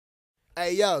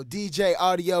Hey yo, DJ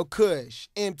Audio Kush,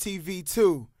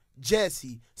 MTV2,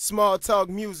 Jesse, Small Talk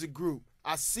Music Group.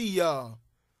 I see y'all.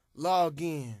 Log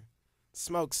in.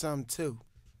 Smoke some too.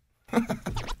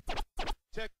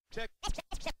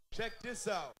 Check this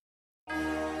out.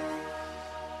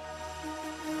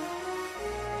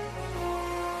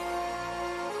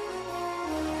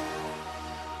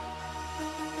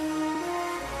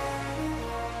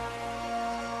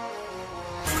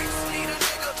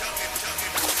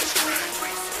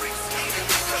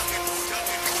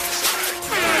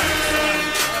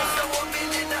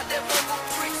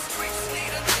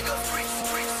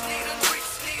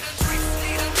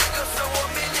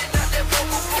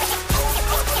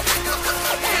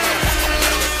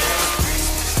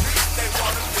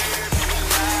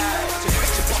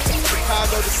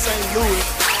 Chicago to St. Louis.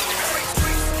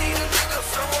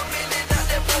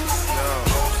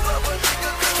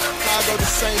 Chicago to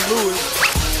St. Louis.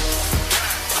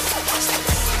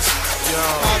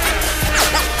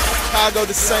 Chicago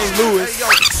to St. Louis. Hey, yo,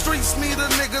 streets need a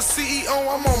nigga CEO,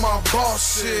 I'm on my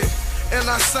boss shit. And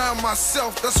I sign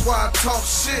myself, that's why I talk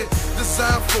shit.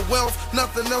 Designed for wealth,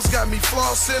 nothing else got me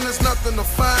flossing. There's nothing to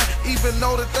find, even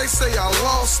though that they say I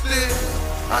lost it.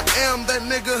 I am that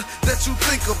nigga that you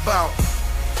think about.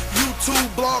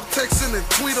 YouTube, blog, texting, and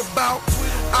tweet about.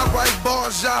 I write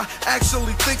bars y'all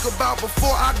actually think about.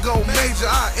 Before I go major,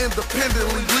 I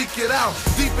independently leak it out.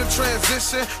 Deep in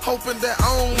transition, hoping that I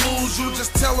don't lose you.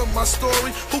 Just telling my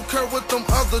story, who care what them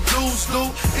other dudes do?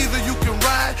 Either you can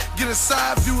ride, get a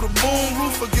side view, the moon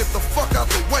roof, or get the fuck out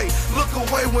the way. Look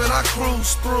away when I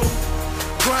cruise through.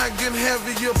 Grind getting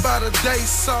heavier by the day,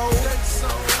 so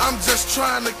I'm just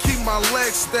trying to keep my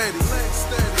legs steady.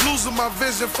 Losing my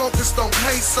vision, focused on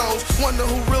pesos. Wonder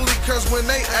who really cares when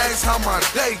they ask how my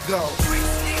day go.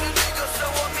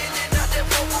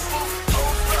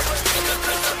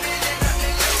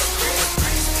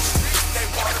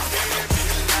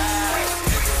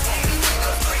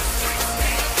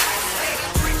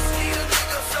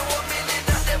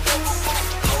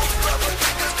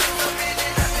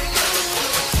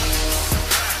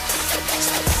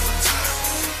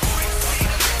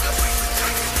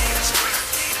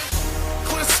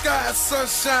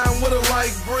 Sunshine with a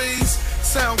light breeze.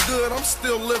 Sound good, I'm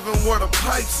still living where the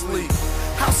pipes leak.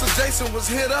 House adjacent was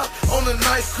hit up on the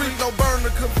night creep. No burn to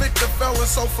convict the felon,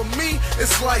 so for me,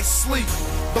 it's like sleep.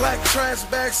 Black trash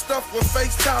bag stuffed with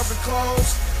face towels and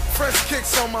clothes. Fresh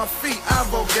kicks on my feet,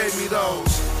 Ivo gave me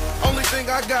those. Only thing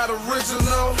I got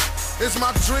original is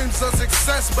my dreams of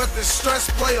success, but the stress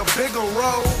play a bigger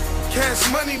role.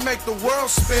 Cash money make the world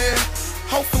spin.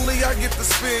 Hopefully I get to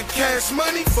spend cash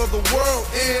money for the world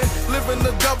end. Living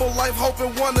a double life,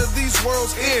 hoping one of these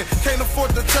worlds end. Can't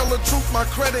afford to tell the truth, my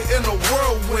credit in a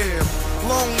whirlwind.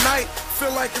 Long night,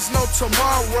 feel like it's no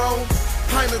tomorrow.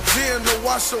 Pint of gin to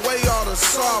wash away all the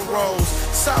sorrows.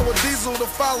 Sour diesel to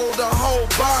follow the whole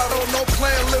bottle. No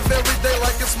plan, live every day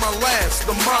like it's my last,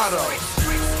 the motto.